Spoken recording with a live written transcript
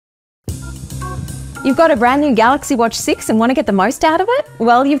You've got a brand new Galaxy Watch 6 and want to get the most out of it?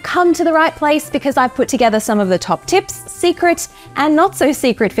 Well, you've come to the right place because I've put together some of the top tips, secret, and not so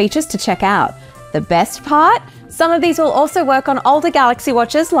secret features to check out. The best part? Some of these will also work on older Galaxy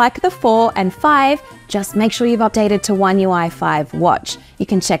Watches like the 4 and 5. Just make sure you've updated to One UI 5 Watch. You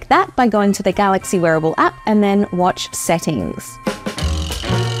can check that by going to the Galaxy Wearable app and then Watch Settings.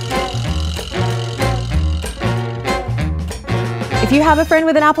 If you have a friend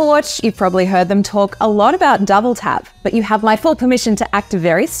with an Apple Watch, you've probably heard them talk a lot about double tap, but you have my full permission to act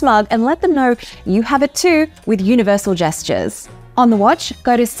very smug and let them know you have it too with universal gestures. On the watch,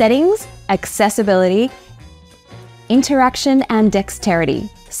 go to Settings, Accessibility, Interaction and Dexterity.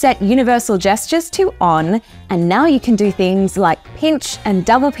 Set universal gestures to on, and now you can do things like pinch and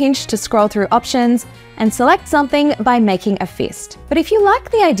double pinch to scroll through options and select something by making a fist. But if you like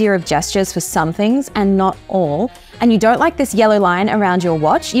the idea of gestures for some things and not all, and you don't like this yellow line around your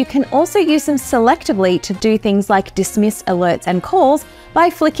watch, you can also use them selectively to do things like dismiss alerts and calls by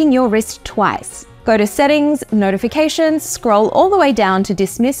flicking your wrist twice. Go to Settings, Notifications, scroll all the way down to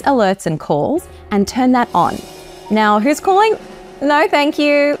Dismiss Alerts and Calls, and turn that on. Now, who's calling? No, thank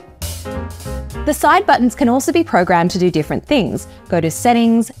you. The side buttons can also be programmed to do different things. Go to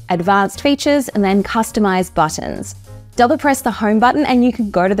Settings, Advanced Features, and then Customize Buttons. Double press the Home button and you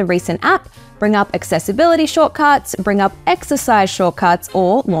can go to the recent app, bring up accessibility shortcuts, bring up exercise shortcuts,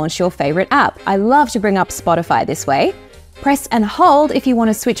 or launch your favorite app. I love to bring up Spotify this way. Press and hold if you want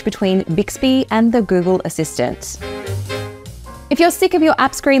to switch between Bixby and the Google Assistant. If you're sick of your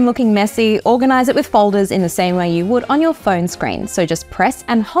app screen looking messy, organize it with folders in the same way you would on your phone screen. So just press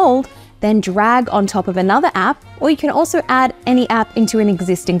and hold, then drag on top of another app, or you can also add any app into an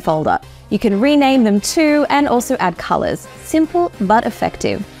existing folder. You can rename them too and also add colors. Simple but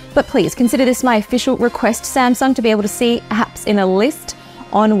effective. But please consider this my official request, Samsung, to be able to see apps in a list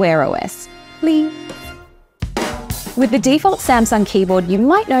on Wear OS. Please. With the default Samsung keyboard, you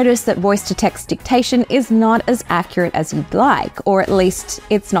might notice that voice-to-text dictation is not as accurate as you'd like, or at least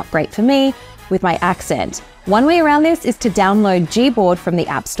it's not great for me with my accent. One way around this is to download Gboard from the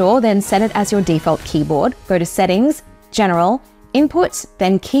App Store, then set it as your default keyboard. Go to Settings, General, Input,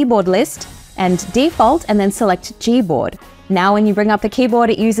 then Keyboard List, and Default, and then select Gboard. Now when you bring up the keyboard,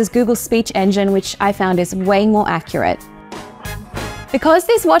 it uses Google's speech engine, which I found is way more accurate. Because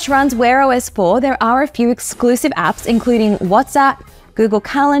this watch runs Wear OS 4, there are a few exclusive apps, including WhatsApp, Google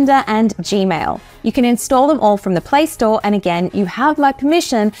Calendar, and Gmail. You can install them all from the Play Store, and again, you have my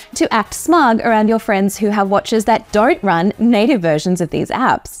permission to act smug around your friends who have watches that don't run native versions of these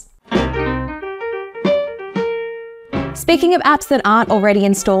apps. Speaking of apps that aren't already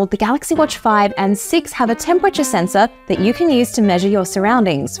installed, the Galaxy Watch 5 and 6 have a temperature sensor that you can use to measure your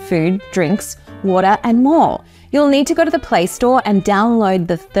surroundings, food, drinks, water, and more. You'll need to go to the Play Store and download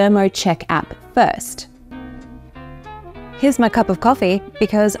the ThermoCheck app first. Here's my cup of coffee.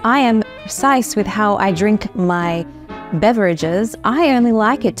 Because I am precise with how I drink my beverages, I only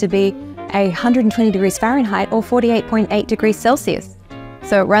like it to be 120 degrees Fahrenheit or 48.8 degrees Celsius.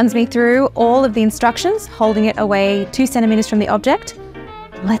 So it runs me through all of the instructions, holding it away 2 centimeters from the object.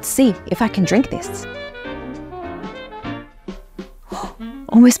 Let's see if I can drink this.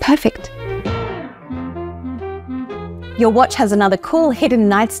 Almost perfect. Your watch has another cool hidden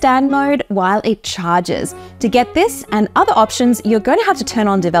nightstand mode while it charges. To get this and other options, you're going to have to turn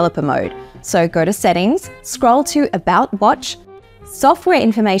on developer mode. So go to Settings, scroll to About Watch, Software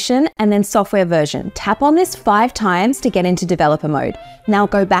Information, and then Software Version. Tap on this 5 times to get into developer mode. Now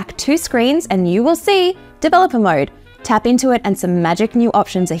go back 2 screens and you will see developer mode. Tap into it and some magic new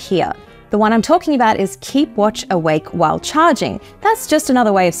options are here. The one I'm talking about is Keep Watch Awake While Charging. That's just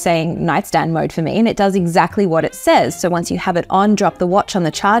another way of saying nightstand mode for me, and it does exactly what it says. So once you have it on, drop the watch on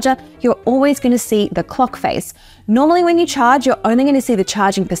the charger, you're always going to see the clock face. Normally when you charge, you're only going to see the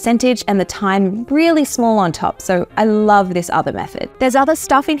charging percentage and the time really small on top. So I love this other method. There's other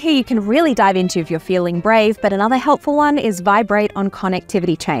stuff in here you can really dive into if you're feeling brave, but another helpful one is Vibrate on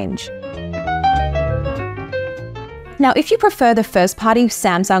Connectivity Change. Now, if you prefer the first-party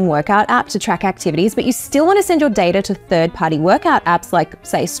Samsung workout app to track activities, but you still want to send your data to third-party workout apps like,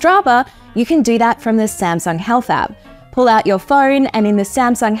 say, Strava, you can do that from the Samsung Health app. Pull out your phone and in the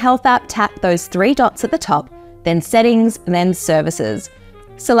Samsung Health app, tap those 3 dots at the top, then Settings, and then Services.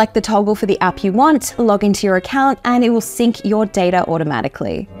 Select the toggle for the app you want, log into your account, and it will sync your data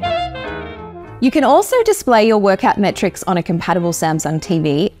automatically. You can also display your workout metrics on a compatible Samsung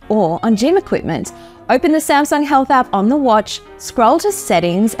TV or on gym equipment. Open the Samsung Health app on the watch, scroll to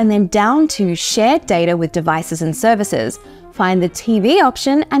Settings, and then down to Shared Data with Devices and Services. Find the TV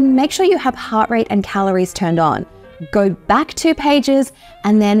option and make sure you have heart rate and calories turned on. go back 2 pages,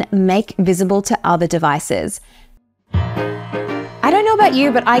 and then make visible to other devices. I don't know about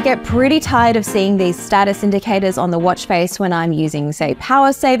you, but I get pretty tired of seeing these status indicators on the watch face when I'm using, say,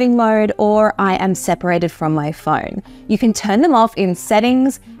 power saving mode or I am separated from my phone. You can turn them off in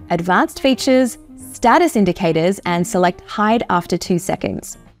Settings, Advanced Features, Status Indicators, and select Hide after 2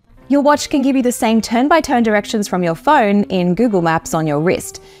 seconds. Your watch can give you the same turn-by-turn directions from your phone in Google Maps on your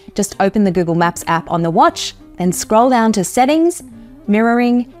wrist. Just open the Google Maps app on the watch, then scroll down to Settings,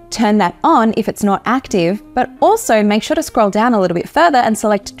 Mirroring, turn that on if it's not active, but also make sure to scroll down a little bit further and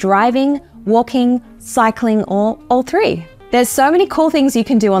select driving, walking, cycling, or all 3. There's so many cool things you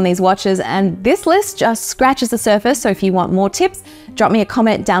can do on these watches, and this list just scratches the surface. So if you want more tips, drop me a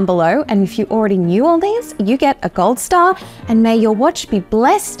comment down below. And if you already knew all these, you get a gold star, and may your watch be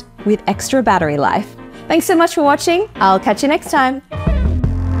blessed with extra battery life. Thanks so much for watching. I'll catch you next time.